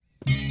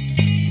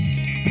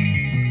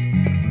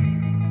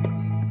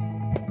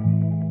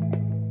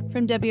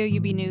From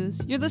WOUB News,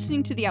 you're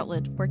listening to The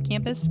Outlet, where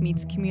campus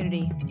meets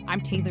community.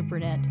 I'm Taylor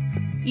Burnett.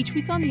 Each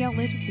week on The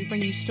Outlet, we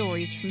bring you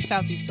stories from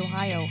Southeast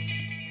Ohio.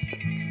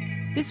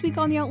 This week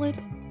on The Outlet,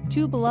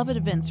 two beloved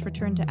events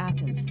return to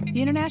Athens, the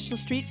International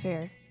Street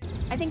Fair.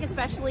 I think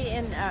especially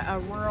in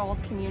a rural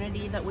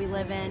community that we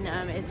live in,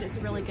 it's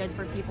really good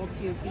for people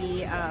to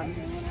be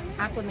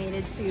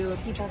acclimated to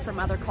people from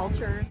other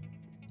cultures.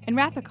 And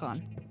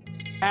RathaCon.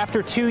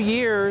 After 2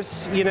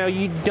 years, you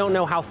don't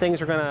know how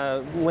things are going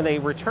to, when they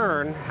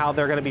return, how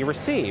they're going to be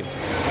received.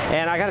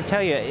 And I got to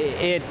tell you,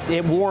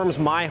 it warms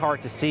my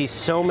heart to see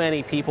so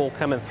many people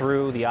coming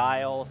through the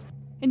aisles.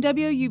 And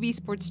WOUB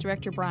Sports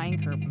Director Bryan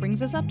Kurp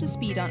brings us up to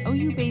speed on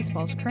OU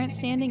baseball's current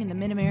standing in the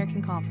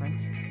Mid-American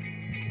Conference.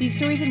 These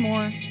stories and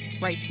more,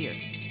 right here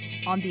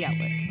on The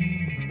Outlet.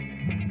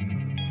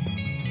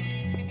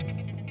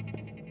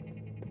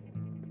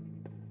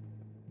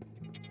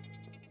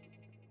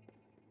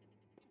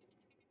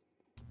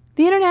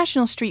 The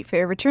International Street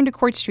Fair returned to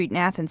Court Street in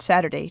Athens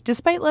Saturday,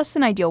 despite less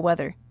than ideal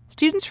weather.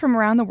 Students from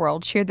around the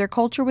world shared their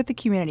culture with the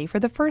community for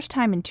the first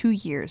time in 2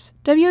 years.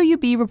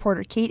 WOUB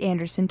reporter Kate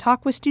Anderson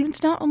talked with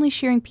students not only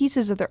sharing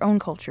pieces of their own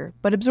culture,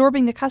 but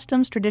absorbing the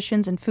customs,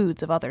 traditions, and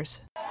foods of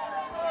others.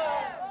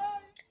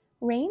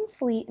 Rain,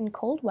 sleet, and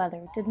cold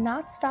weather did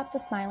not stop the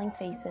smiling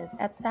faces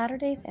at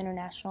Saturday's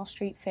International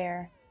Street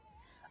Fair.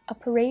 A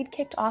parade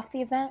kicked off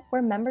the event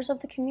where members of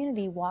the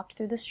community walked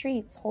through the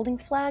streets holding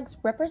flags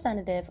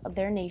representative of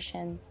their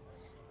nations,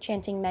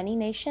 chanting "Many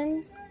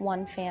nations,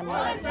 one family."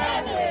 One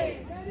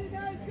family.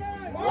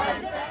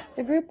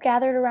 The group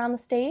gathered around the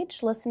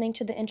stage, listening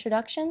to the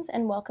introductions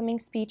and welcoming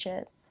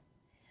speeches.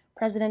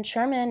 President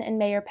Sherman and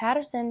Mayor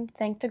Patterson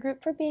thanked the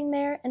group for being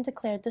there and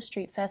declared the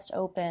Street Fest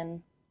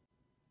open.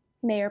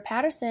 Mayor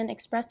Patterson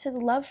expressed his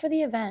love for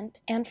the event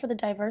and for the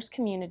diverse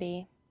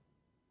community.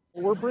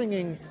 We're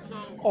bringing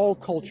all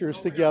cultures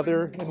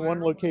together in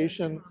one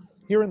location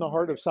here in the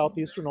heart of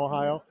southeastern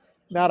Ohio.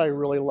 That I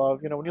really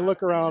love. When you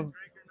look around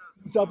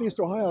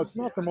Southeast Ohio, it's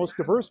not the most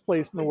diverse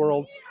place in the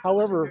world.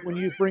 However, when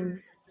you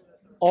bring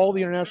all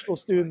the international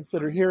students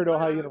that are here at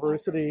Ohio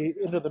University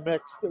into the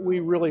mix, that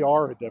we really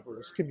are a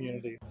diverse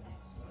community.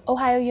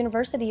 Ohio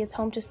University is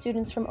home to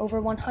students from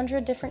over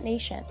 100 different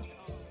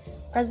nations.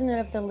 President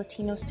of the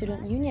Latino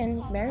Student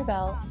Union,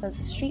 Maribel, says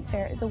the street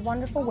fair is a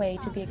wonderful way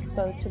to be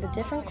exposed to the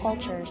different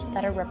cultures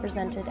that are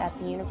represented at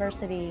the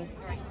university.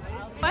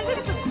 I think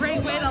it's a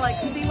great way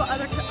to see what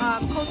other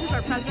cultures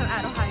are present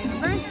at Ohio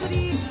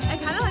University,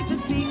 and kind of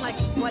just seeing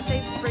what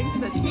they bring to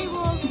the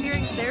table,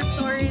 hearing their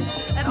stories,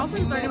 and also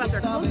just learning about their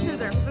culture,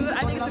 their food.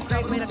 I think it's a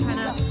great way to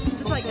kind of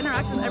just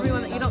interact with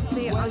everyone that you don't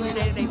see on your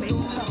day-to-day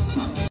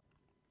basis.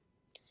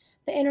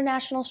 The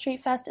International Street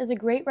Fest is a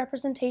great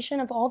representation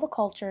of all the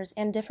cultures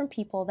and different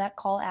people that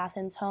call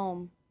Athens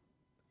home.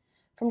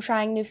 From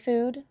trying new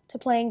food to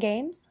playing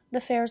games, the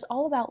fair is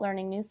all about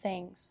learning new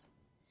things.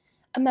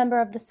 A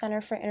member of the Center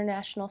for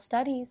International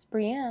Studies,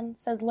 Bryan,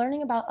 says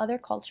learning about other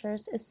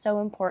cultures is so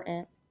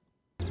important.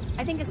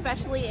 I think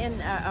especially in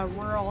a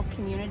rural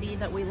community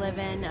that we live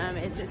in,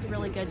 it's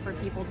really good for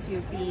people to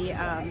be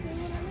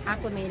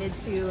acclimated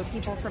to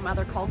people from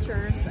other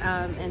cultures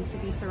and to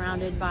be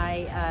surrounded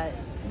by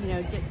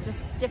just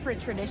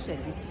different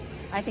traditions.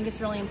 I think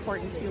it's really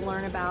important to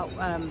learn about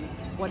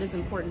what is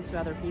important to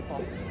other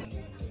people.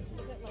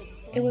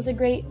 It was a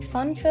great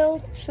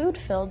fun-filled,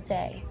 food-filled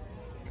day.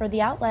 For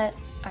The Outlet,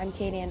 I'm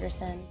Kate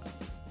Anderson.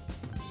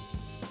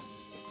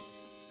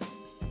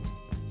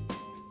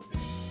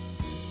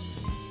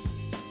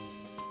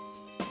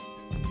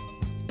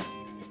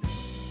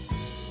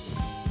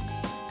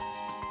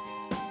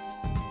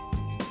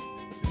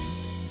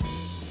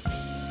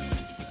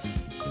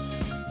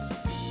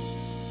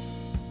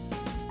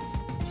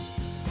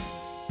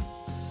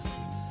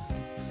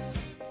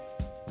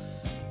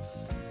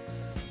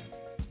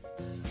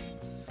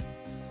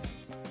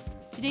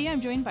 Today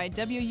I'm joined by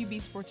WOUB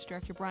Sports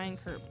Director Bryan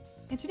Kurp.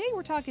 And today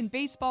we're talking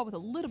baseball with a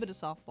little bit of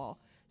softball.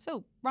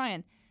 So,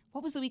 Bryan,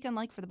 what was the weekend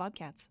like for the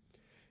Bobcats?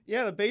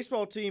 Yeah, the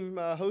baseball team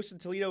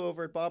hosted Toledo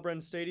over at Bob Wren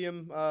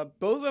Stadium.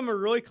 Both of them are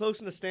really close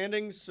in the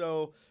standings,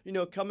 so,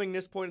 coming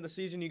this point of the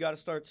season, you got to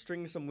start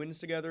stringing some wins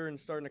together and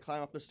starting to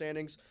climb up the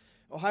standings.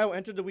 Ohio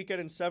entered the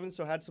weekend in 7th,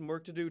 so had some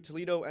work to do.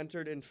 Toledo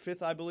entered in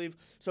 5th, I believe.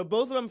 So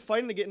both of them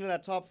fighting to get into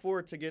that top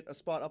 4 to get a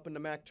spot up in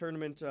the MAC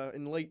tournament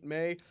in late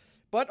May.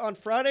 But on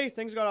Friday,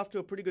 things got off to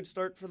a pretty good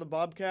start for the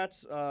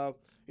Bobcats.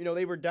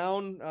 They were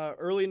down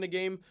early in the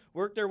game,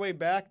 worked their way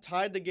back,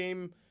 tied the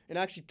game, and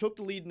actually took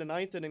the lead in the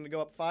 9th inning to go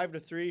up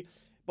 5-3.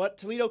 But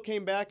Toledo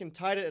came back and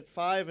tied it at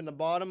 5 in the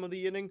bottom of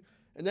the inning.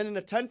 And then in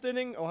the 10th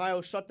inning, Ohio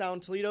shut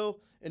down Toledo,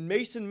 and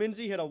Mason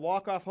Minzy hit a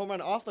walk-off home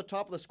run off the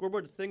top of the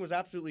scoreboard. The thing was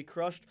absolutely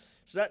crushed.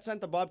 So that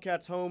sent the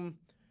Bobcats home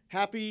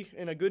happy,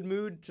 in a good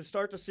mood to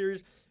start the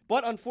series.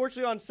 But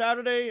unfortunately on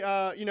Saturday,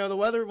 the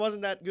weather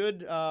wasn't that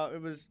good.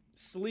 It was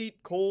sleet,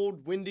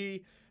 cold,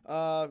 windy.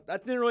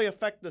 That didn't really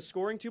affect the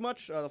scoring too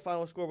much. The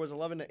final score was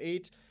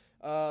 11-8.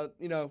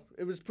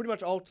 It was pretty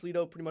much all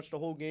Toledo, pretty much the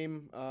whole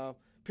game.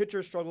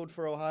 Pitcher struggled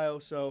for Ohio,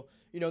 so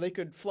they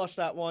could flush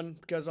that one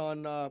because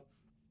on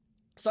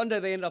Sunday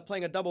they ended up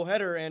playing a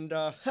doubleheader, and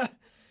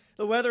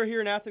the weather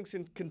here in Athens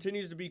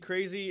continues to be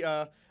crazy.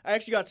 I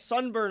actually got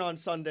sunburn on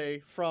Sunday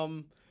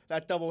from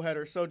that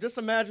doubleheader. So just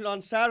imagine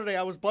on Saturday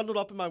I was bundled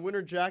up in my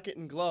winter jacket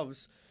and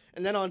gloves,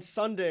 and then on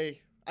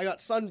Sunday I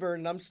got sunburned,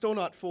 and I'm still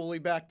not fully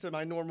back to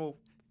my normal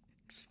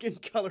skin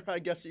color, I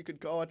guess you could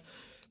call it.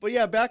 But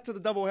yeah, back to the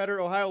doubleheader.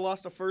 Ohio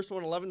lost the first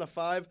one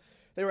 11-5.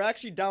 They were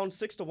actually down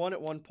 6-1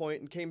 at one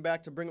point and came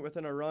back to bring it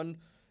within a run,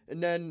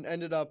 and then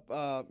ended up,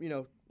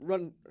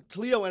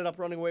 Toledo ended up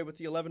running away with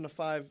the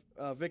 11-5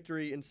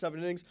 victory in 7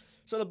 innings.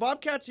 So the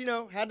Bobcats,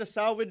 had to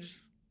salvage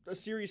a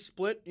series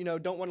split.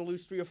 Don't want to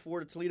lose 3 or 4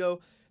 to Toledo.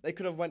 They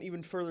could have went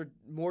even further,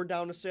 more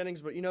down the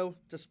standings. But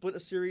to split a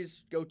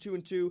series, go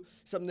 2-2,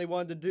 something they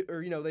wanted to do,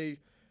 or they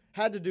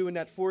had to do in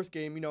that 4th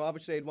game.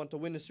 Obviously they'd want to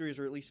win the series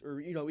or at least, or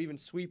even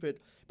sweep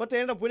it. But they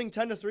ended up winning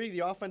 10-3. The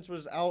offense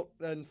was out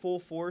in full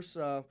force.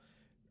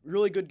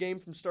 Really good game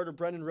from starter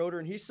Brendan Roeder,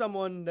 and he's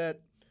someone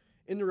that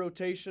in the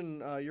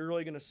rotation you're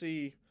really going to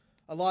see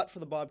a lot for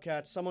the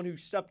Bobcats. Someone who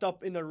stepped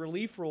up in the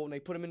relief role and they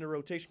put him in the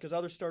rotation because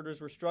other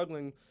starters were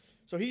struggling.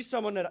 So he's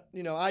someone that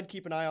I'd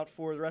keep an eye out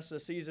for the rest of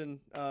the season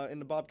in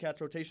the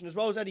Bobcats rotation, as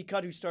well as Eddie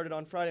Cutt, who started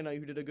on Friday night,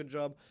 who did a good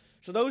job.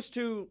 So those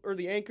two are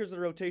the anchors of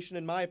the rotation,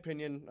 in my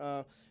opinion.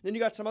 Then you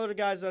got some other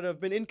guys that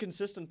have been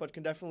inconsistent, but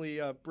can definitely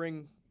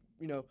bring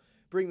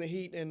the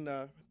heat and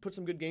put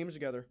some good games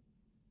together.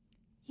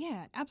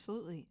 Yeah,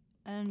 absolutely.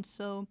 And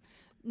so,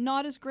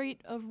 not as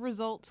great of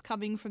results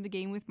coming from the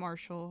game with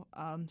Marshall.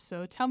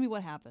 So tell me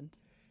what happened.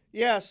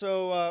 Yeah,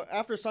 so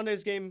after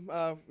Sunday's game,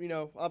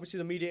 obviously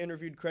the media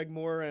interviewed Craig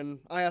Moore, and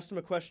I asked him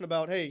a question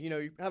about, hey,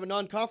 you have a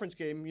non-conference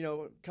game,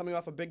 coming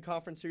off a big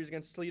conference series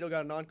against Toledo,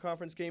 got a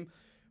non-conference game.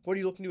 What are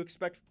you looking to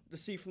expect to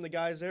see from the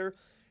guys there?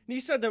 And he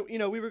said that,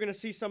 we were going to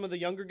see some of the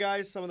younger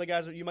guys, some of the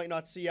guys that you might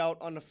not see out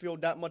on the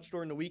field that much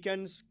during the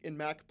weekends in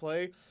MAC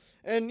play.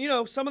 And,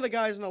 some of the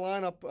guys in the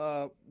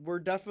lineup were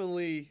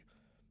definitely,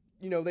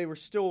 they were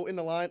still in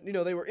the line.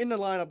 They were in the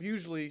lineup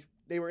usually.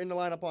 They were in the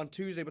lineup on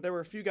Tuesday, but there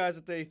were a few guys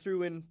that they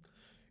threw in,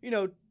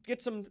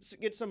 get some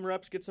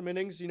reps, get some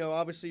innings,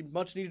 obviously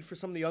much needed for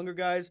some of the younger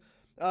guys.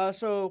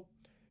 So,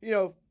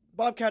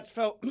 Bobcats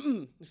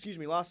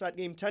lost that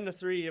game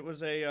 10-3. It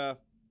was a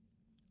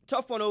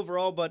tough one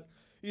overall, but,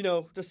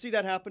 to see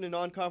that happen in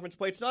non-conference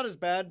play, it's not as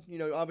bad.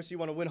 Obviously you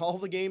want to win all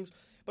the games,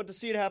 but to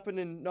see it happen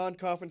in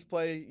non-conference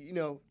play,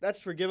 that's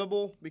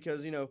forgivable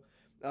because, they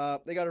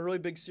got a really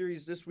big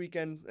series this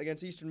weekend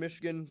against Eastern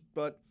Michigan,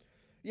 but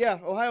yeah,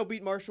 Ohio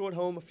beat Marshall at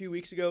home a few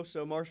weeks ago,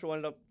 so Marshall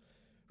ended up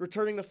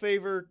returning the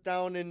favor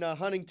down in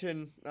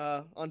Huntington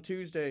on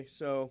Tuesday.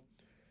 So,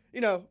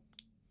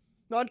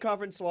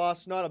 non-conference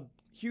loss, not a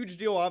huge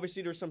deal.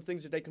 Obviously, there's some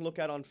things that they can look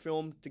at on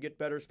film to get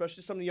better,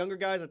 especially some of the younger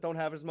guys that don't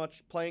have as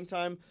much playing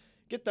time.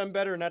 Get them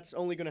better, and that's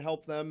only going to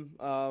help them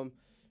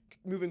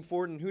moving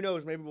forward. And who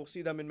knows, maybe we'll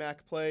see them in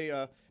MAC play.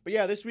 But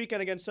yeah, this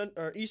weekend against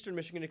Eastern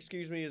Michigan, is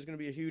going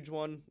to be a huge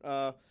one.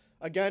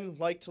 Again,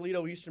 like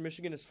Toledo, Eastern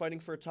Michigan is fighting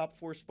for a top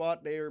 4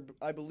 spot. They are,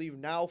 I believe,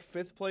 now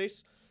 5th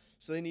place,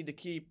 so they need to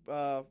keep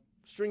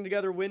string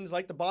together wins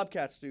like the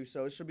Bobcats do.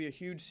 So it should be a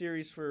huge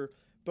series for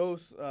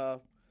both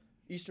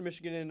Eastern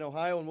Michigan and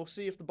Ohio, and we'll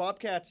see if the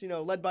Bobcats,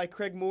 led by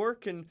Craig Moore,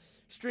 can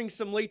string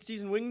some late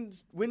season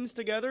wins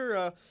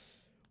together.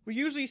 We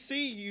usually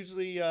see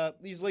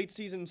these late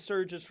season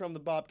surges from the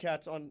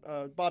Bobcats on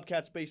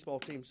Bobcats baseball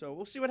team. So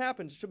we'll see what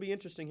happens. It should be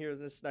interesting here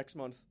this next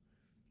month.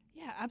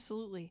 Yeah,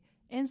 absolutely.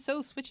 And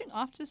so switching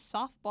off to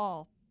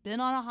softball, been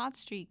on a hot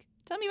streak.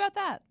 Tell me about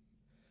that.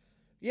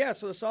 Yeah,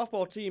 so the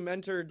softball team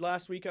entered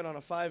last weekend on a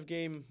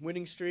 5-game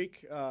winning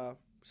streak.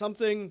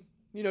 Something,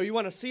 you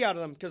want to see out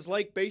of them because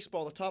like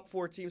baseball, the top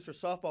 4 teams for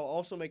softball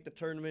also make the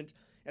tournament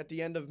at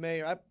the end of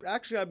May.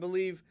 I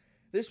believe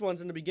this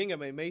one's in the beginning of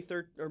May. May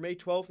 3rd or May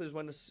 12th is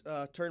when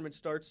the tournament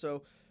starts.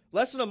 So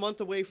less than a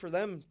month away for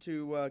them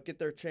to get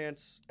their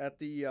chance at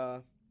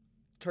the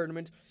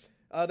tournament.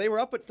 They were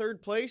up at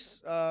 3rd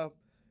place.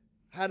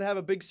 Had to have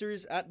a big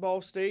series at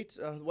Ball State.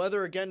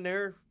 Weather again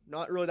there,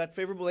 not really that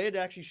favorable. They had to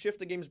actually shift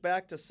the games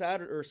back to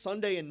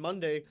Sunday and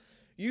Monday.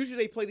 Usually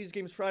they play these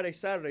games Friday,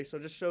 Saturday, so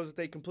it just shows that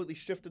they completely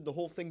shifted the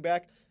whole thing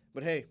back.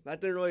 But hey,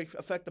 that didn't really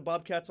affect the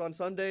Bobcats on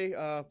Sunday.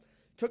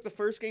 Took the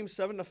first game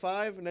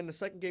 7-5, and then the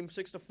second game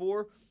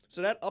 6-4.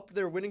 So that upped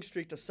their winning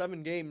streak to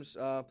 7 games.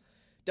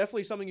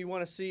 Definitely something you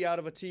want to see out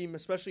of a team,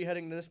 especially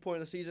heading to this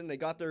point of the season.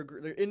 They're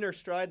in their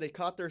stride. They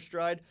caught their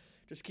stride.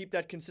 Just keep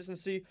that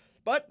consistency.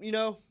 But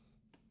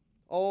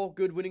all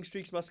good winning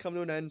streaks must come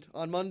to an end.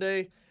 On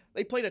Monday,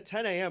 they played at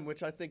 10 a.m.,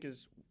 which I think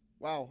is,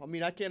 wow. I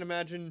mean, I can't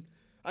imagine.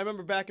 I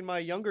remember back in my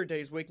younger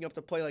days waking up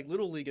to play like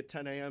Little League at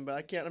 10 a.m., but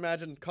I can't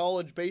imagine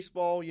college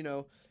baseball,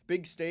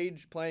 big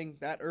stage playing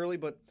that early.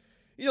 But,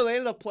 they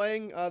ended up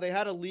playing. They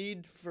had a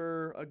lead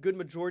for a good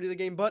majority of the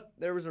game, but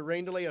there was a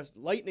rain delay, a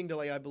lightning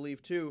delay, I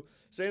believe, too.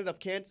 So they ended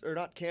up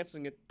not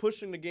canceling it,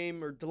 pushing the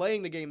game, or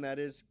delaying the game, that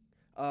is,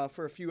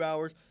 for a few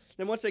hours.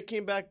 Then once they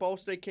came back, Ball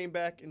State came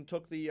back and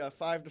took the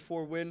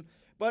 5-4 win.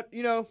 But,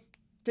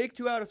 take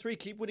 2 out of 3,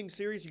 keep winning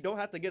series. You don't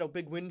have to get a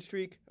big win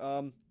streak.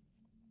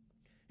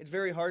 It's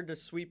very hard to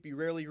sweep. You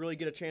rarely really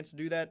get a chance to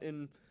do that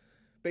in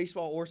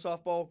baseball or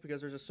softball,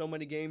 because there's just so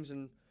many games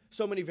and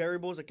so many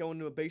variables that go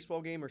into a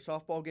baseball game or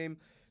softball game.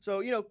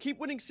 So, keep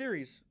winning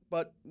series.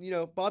 But,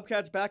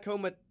 Bobcats back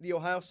home at the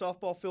Ohio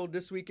softball field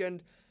this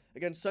weekend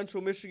against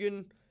Central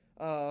Michigan.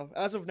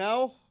 As of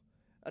now,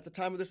 at the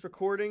time of this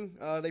recording,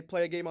 they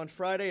play a game on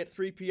Friday at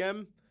 3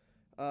 p.m.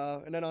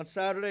 And then on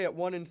Saturday at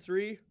 1 and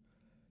 3.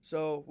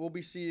 So we'll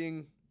be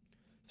seeing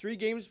 3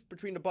 games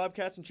between the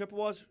Bobcats and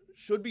Chippewas.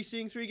 Should be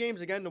seeing 3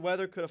 games. Again, the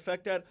weather could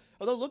affect that.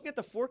 Although looking at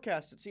the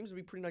forecast, it seems to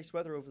be pretty nice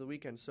weather over the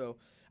weekend. So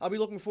I'll be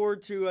looking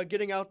forward to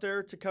getting out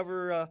there to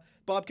cover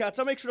Bobcats.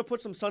 I'll make sure to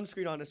put some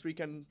sunscreen on this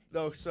weekend,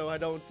 though, so I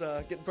don't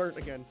get burnt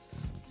again.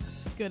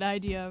 Good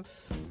idea.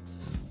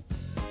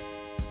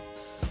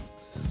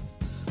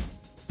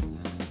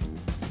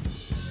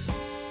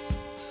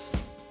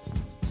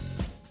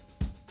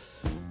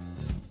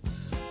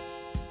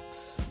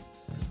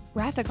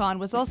 RathaCon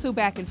was also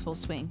back in full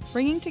swing,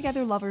 bringing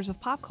together lovers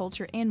of pop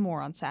culture and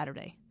more on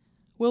Saturday.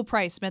 Will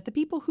Price met the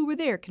people who were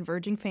there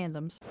converging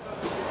fandoms.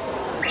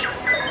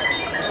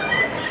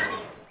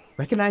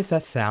 Recognize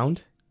that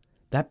sound?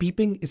 That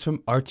beeping is from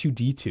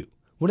R2-D2,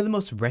 one of the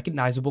most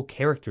recognizable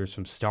characters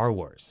from Star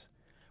Wars.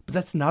 But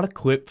that's not a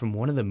clip from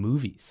one of the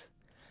movies.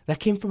 That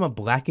came from a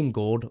black and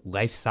gold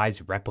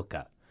life-size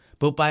replica,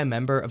 built by a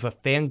member of a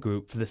fan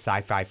group for the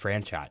sci-fi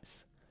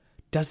franchise.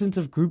 Dozens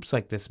of groups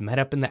like this met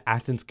up in the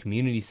Athens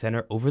Community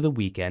Center over the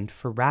weekend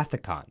for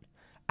RathaCon,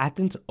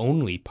 Athens'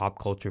 only pop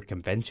culture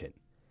convention.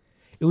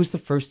 It was the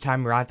first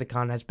time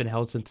RathaCon has been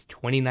held since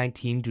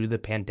 2019 due to the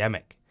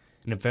pandemic.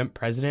 An event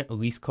president,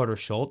 Elise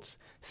Carter-Schultz,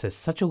 says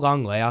such a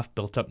long layoff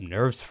built up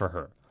nerves for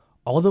her,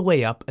 all the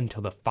way up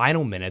until the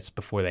final minutes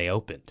before they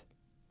opened.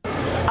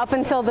 Up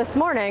until this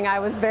morning, I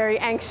was very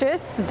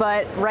anxious,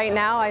 but right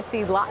now I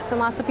see lots and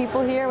lots of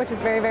people here, which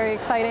is very, very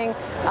exciting.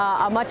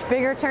 A much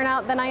bigger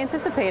turnout than I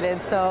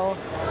anticipated, so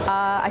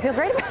I feel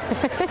great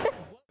about it.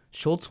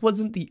 Schultz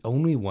wasn't the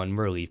only one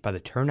relieved by the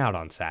turnout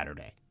on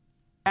Saturday.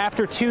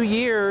 After 2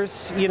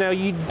 years, you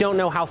don't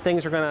know how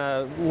things are going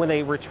to, when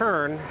they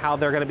return, how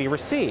they're going to be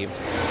received.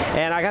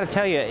 And I got to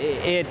tell you,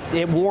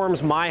 it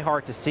warms my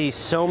heart to see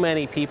so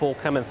many people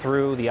coming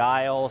through the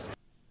aisles.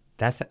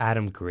 That's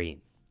Adam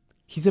Green.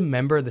 He's a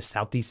member of the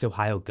Southeast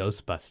Ohio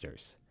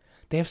Ghostbusters.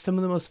 They have some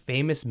of the most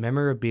famous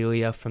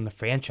memorabilia from the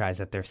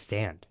franchise at their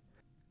stand.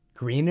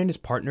 Green and his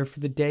partner for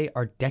the day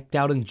are decked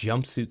out in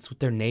jumpsuits with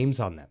their names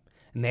on them,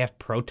 and they have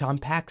proton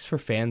packs for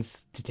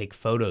fans to take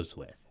photos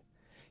with.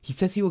 He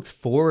says he looks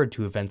forward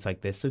to events like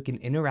this so he can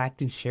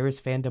interact and share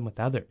his fandom with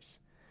others.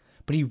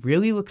 But he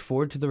really looked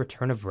forward to the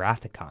return of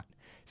RathaCon,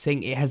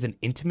 saying it has an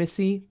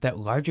intimacy that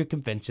larger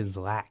conventions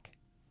lack.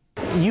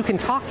 You can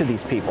talk to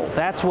these people.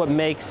 That's what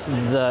makes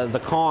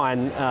the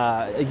con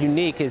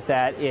unique, is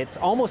that it's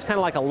almost kind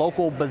of like a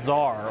local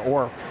bazaar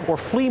or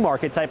flea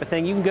market type of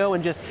thing. You can go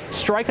and just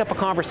strike up a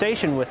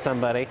conversation with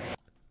somebody.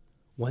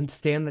 One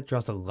stand that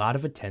draws a lot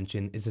of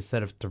attention is a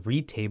set of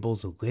 3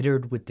 tables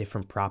littered with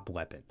different prop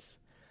weapons.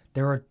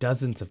 There are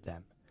dozens of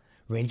them,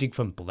 ranging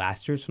from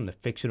blasters from the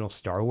fictional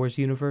Star Wars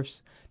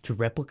universe to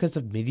replicas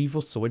of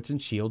medieval swords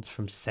and shields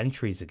from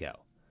centuries ago.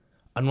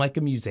 Unlike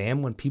a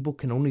museum, when people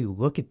can only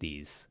look at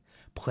these,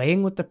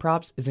 playing with the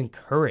props is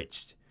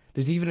encouraged.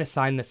 There's even a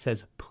sign that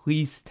says,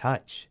 "Please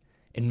touch,"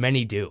 and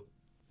many do.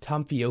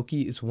 Tom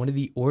Fiocchi is one of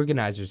the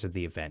organizers of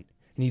the event,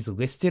 and he's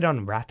listed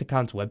on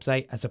RathaCon's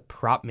website as a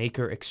prop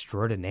maker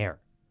extraordinaire.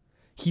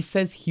 He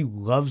says he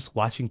loves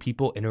watching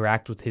people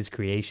interact with his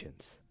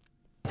creations.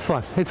 It's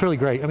fun. It's really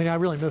great. I mean, I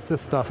really miss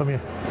this stuff. I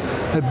mean,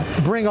 I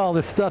bring all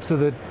this stuff so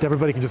that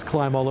everybody can just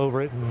climb all over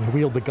it and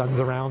wield the guns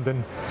around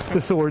and the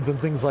swords and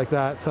things like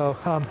that. So,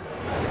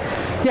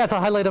 yeah, it's a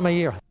highlight of my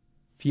year.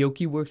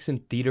 Fiocchi works in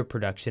theater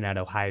production at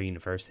Ohio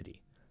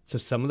University, so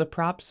some of the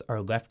props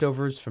are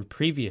leftovers from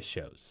previous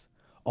shows.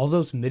 All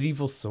those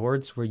medieval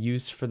swords were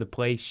used for the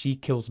play She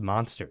Kills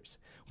Monsters,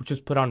 which was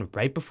put on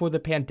right before the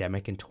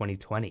pandemic in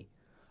 2020.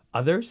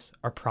 Others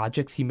are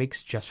projects he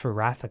makes just for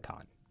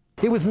RathaCon.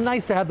 It was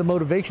nice to have the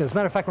motivation. As a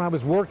matter of fact, when I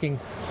was working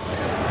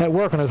at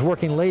work, when I was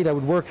working late, I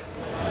would work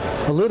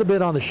a little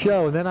bit on the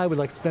show, and then I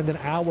would spend an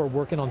hour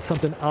working on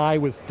something I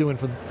was doing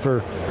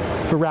for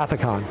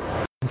RathaCon.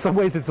 In some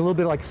ways, it's a little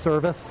bit like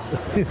service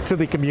to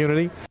the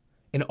community.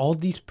 And all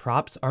these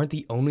props aren't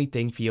the only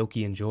thing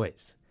Fiocchi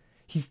enjoys.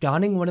 He's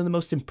donning one of the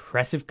most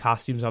impressive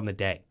costumes on the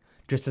day,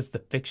 dressed as the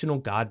fictional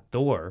god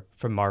Thor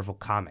from Marvel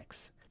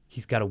Comics.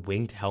 He's got a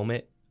winged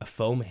helmet, a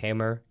foam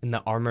hammer, and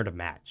the armor to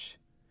match.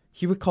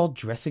 He recalled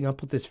dressing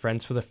up with his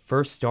friends for the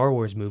first Star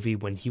Wars movie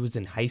when he was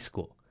in high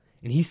school.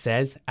 And he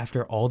says,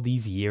 after all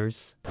these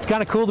years, it's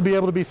kind of cool to be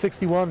able to be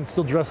 61 and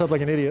still dress up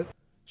like an idiot.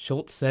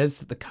 Schultz says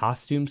that the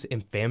costumes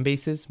and fan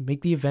bases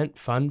make the event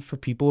fun for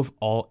people of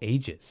all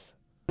ages.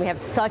 We have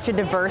such a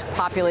diverse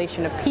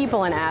population of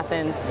people in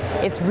Athens.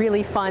 It's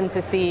really fun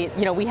to see,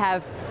 we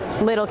have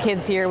little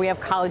kids here, we have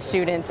college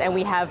students, and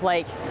we have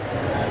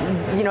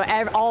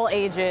all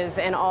ages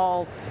and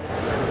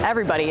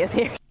everybody is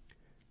here.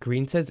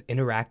 Green says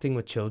interacting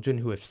with children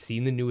who have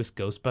seen the newest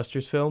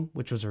Ghostbusters film,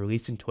 which was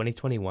released in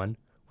 2021,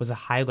 was a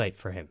highlight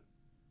for him.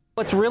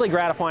 What's really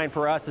gratifying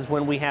for us is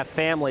when we have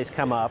families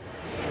come up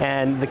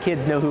and the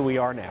kids know who we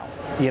are now,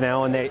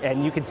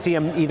 and you can see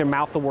them either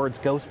mouth the words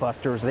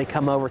Ghostbusters, or they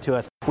come over to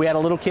us. We had a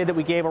little kid that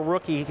we gave a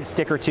rookie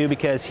sticker to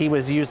because he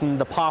was using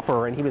the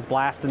popper and he was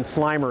blasting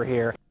Slimer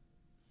here.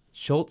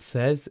 Schultz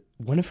says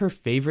one of her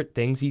favorite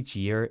things each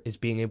year is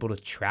being able to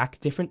track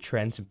different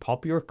trends in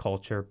popular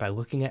culture by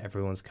looking at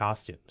everyone's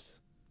costumes.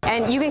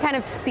 And you can kind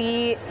of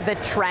see the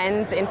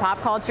trends in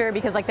pop culture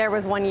because there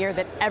was one year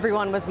that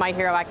everyone was My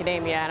Hero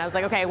Academia, and I was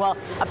like, okay, well,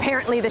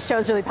 apparently this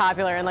show's really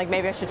popular and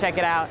maybe I should check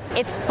it out.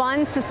 It's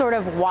fun to sort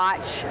of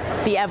watch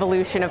the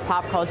evolution of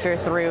pop culture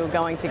through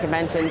going to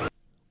conventions.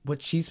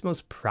 What she's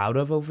most proud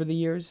of over the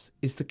years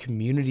is the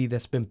community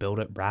that's been built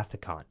at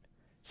RathaCon,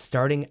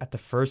 starting at the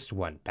first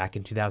one back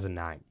in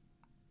 2009.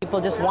 People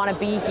just want to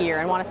be here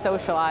and want to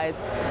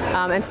socialize.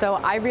 And so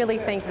I really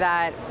think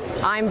that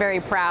I'm very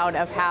proud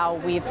of how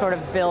we've sort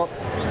of built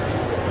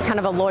kind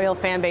of a loyal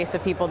fan base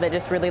of people that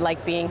just really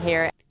like being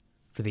here.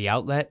 For The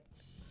Outlet,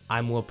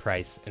 I'm Will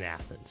Price in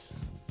Athens.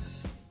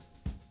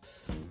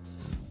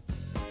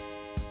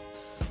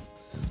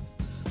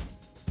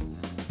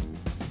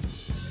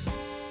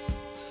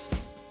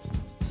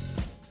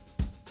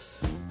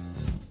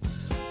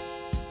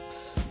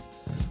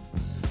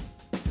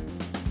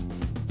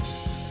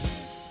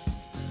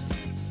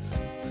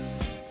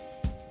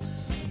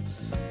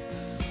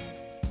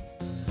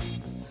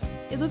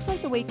 It looks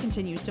like the wait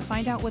continues to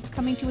find out what's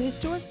coming to a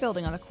historic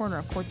building on the corner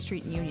of Court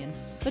Street and Union.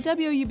 But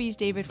WOUB's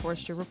David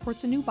Forster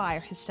reports a new buyer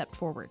has stepped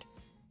forward.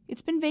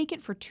 It's been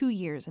vacant for 2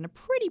 years in a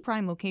pretty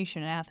prime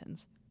location in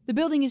Athens. The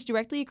building is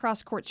directly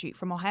across Court Street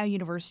from Ohio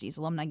University's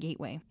Alumni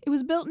Gateway. It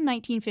was built in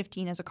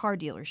 1915 as a car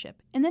dealership,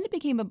 and then it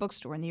became a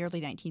bookstore in the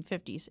early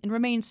 1950s and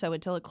remained so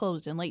until it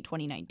closed in late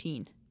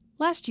 2019.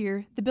 Last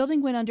year, the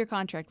building went under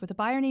contract with a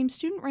buyer named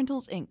Student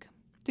Rentals, Inc.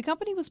 The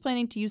company was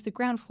planning to use the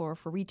ground floor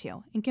for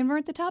retail and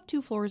convert the top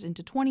 2 floors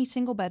into 20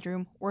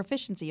 single-bedroom or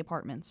efficiency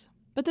apartments.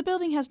 But the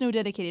building has no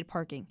dedicated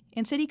parking,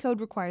 and city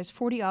code requires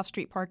 40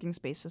 off-street parking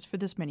spaces for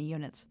this many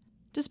units.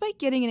 Despite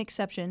getting an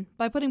exception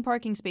by putting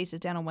parking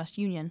spaces down on West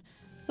Union,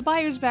 the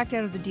buyers backed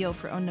out of the deal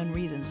for unknown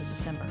reasons in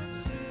December.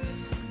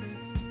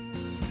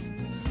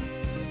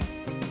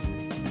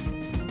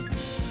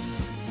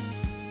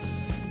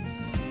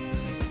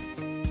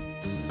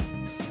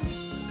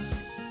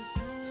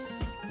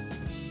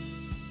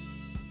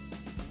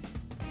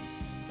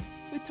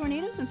 With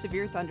tornadoes and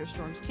severe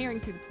thunderstorms tearing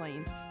through the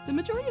plains, the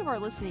majority of our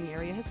listening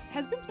area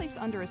has been placed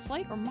under a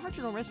slight or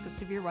marginal risk of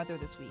severe weather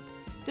this week.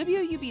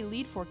 WOUB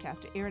lead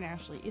forecaster Aaron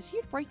Ashley is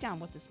here to break down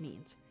what this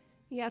means.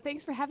 Yeah,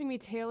 thanks for having me,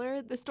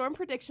 Taylor. The Storm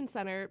Prediction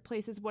Center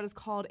places what is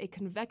called a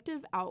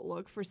convective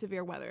outlook for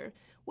severe weather,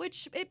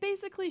 which it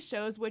basically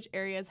shows which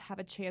areas have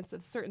a chance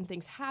of certain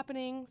things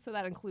happening. So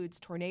that includes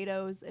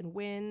tornadoes and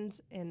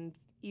wind and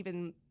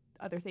even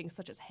other things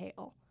such as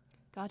hail.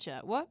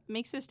 Gotcha. What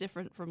makes this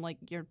different from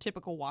your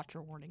typical watch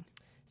or warning?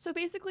 So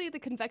basically, the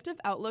convective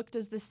outlook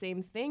does the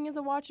same thing as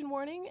a watch and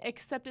warning,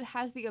 except it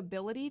has the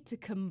ability to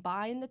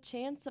combine the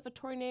chance of a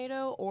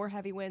tornado or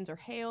heavy winds or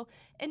hail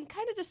and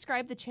kind of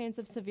describe the chance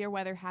of severe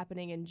weather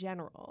happening in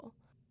general.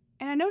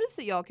 And I noticed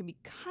that y'all can be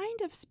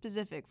kind of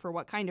specific for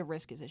what kind of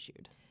risk is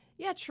issued.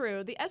 Yeah,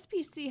 true. The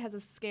SPC has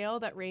a scale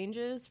that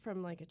ranges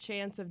from a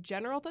chance of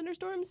general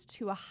thunderstorms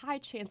to a high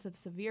chance of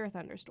severe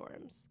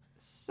thunderstorms.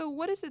 So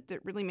what is it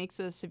that really makes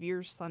a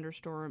severe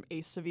thunderstorm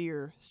a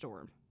severe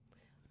storm?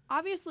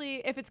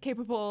 Obviously, if it's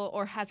capable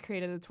or has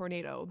created a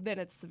tornado, then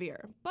it's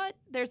severe. But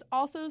there's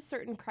also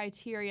certain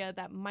criteria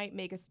that might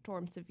make a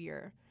storm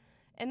severe.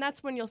 And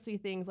that's when you'll see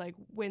things like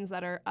winds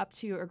that are up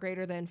to or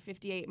greater than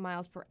 58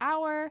 miles per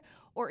hour,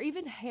 or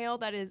even hail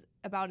that is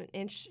about an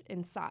inch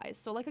in size,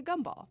 so like a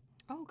gumball.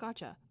 Oh,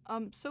 gotcha.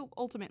 So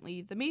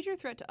ultimately, the major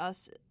threat to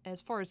us as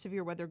far as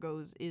severe weather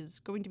goes is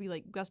going to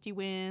be gusty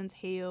winds,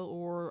 hail,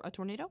 or a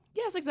tornado?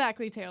 Yes,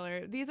 exactly,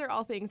 Taylor. These are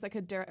all things that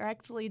could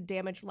directly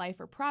damage life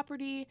or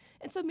property,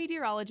 and so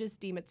meteorologists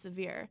deem it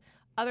severe.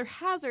 Other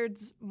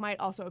hazards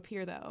might also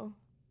appear, though.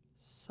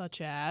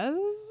 Such as?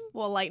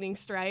 Well, lightning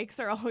strikes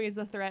are always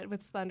a threat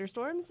with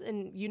thunderstorms,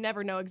 and you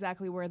never know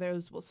exactly where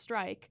those will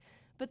strike.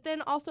 But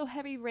then also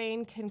heavy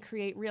rain can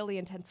create really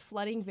intense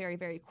flooding very,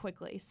 very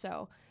quickly,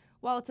 so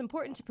while it's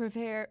important to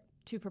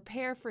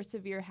prepare for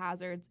severe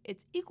hazards,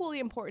 it's equally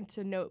important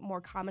to note more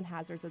common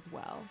hazards as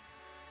well.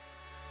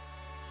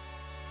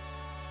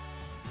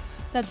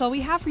 That's all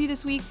we have for you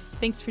this week.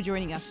 Thanks for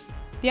joining us.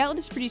 The Outlet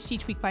is produced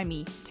each week by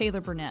me,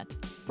 Taylor Burnett.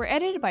 We're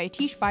edited by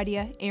Atish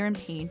Baidia, Aaron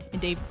Payne, and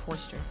David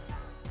Forster.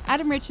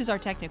 Adam Rich is our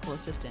technical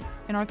assistant,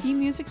 and our theme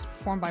music is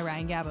performed by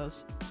Ryan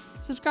Gavos.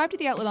 Subscribe to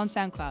The Outlet on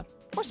SoundCloud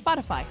or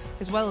Spotify,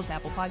 as well as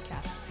Apple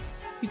Podcasts.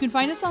 You can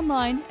find us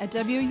online at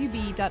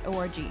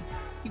woub.org.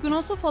 You can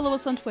also follow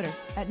us on Twitter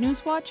at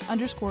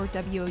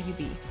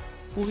newswatch_WOUB.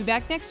 We'll be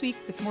back next week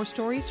with more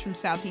stories from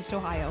Southeast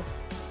Ohio.